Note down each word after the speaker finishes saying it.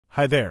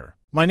Hi there.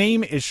 My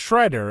name is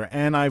Schroeder,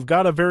 and I've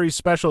got a very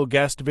special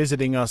guest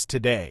visiting us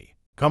today.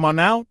 Come on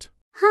out.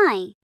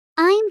 Hi,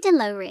 I'm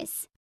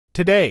Dolores.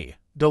 Today,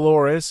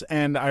 Dolores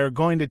and I are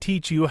going to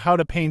teach you how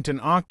to paint an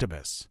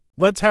octopus.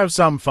 Let's have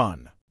some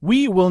fun.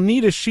 We will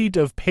need a sheet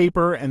of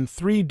paper and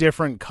 3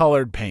 different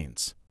colored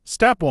paints.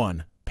 Step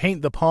 1.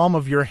 Paint the palm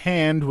of your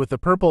hand with the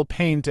purple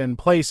paint and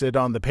place it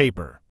on the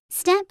paper.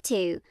 Step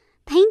 2.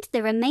 Paint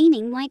the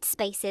remaining white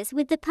spaces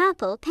with the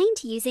purple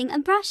paint using a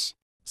brush.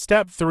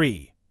 Step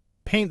 3.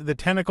 Paint the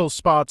tentacle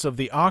spots of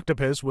the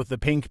octopus with the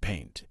pink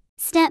paint.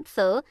 Step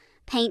 4.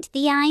 Paint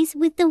the eyes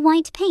with the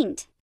white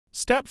paint.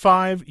 Step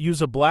 5.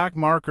 Use a black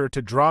marker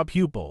to draw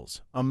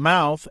pupils, a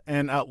mouth,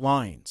 and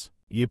outlines.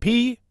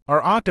 Yippee!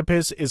 Our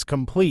octopus is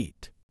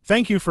complete.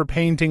 Thank you for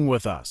painting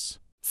with us.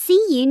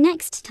 See you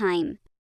next time.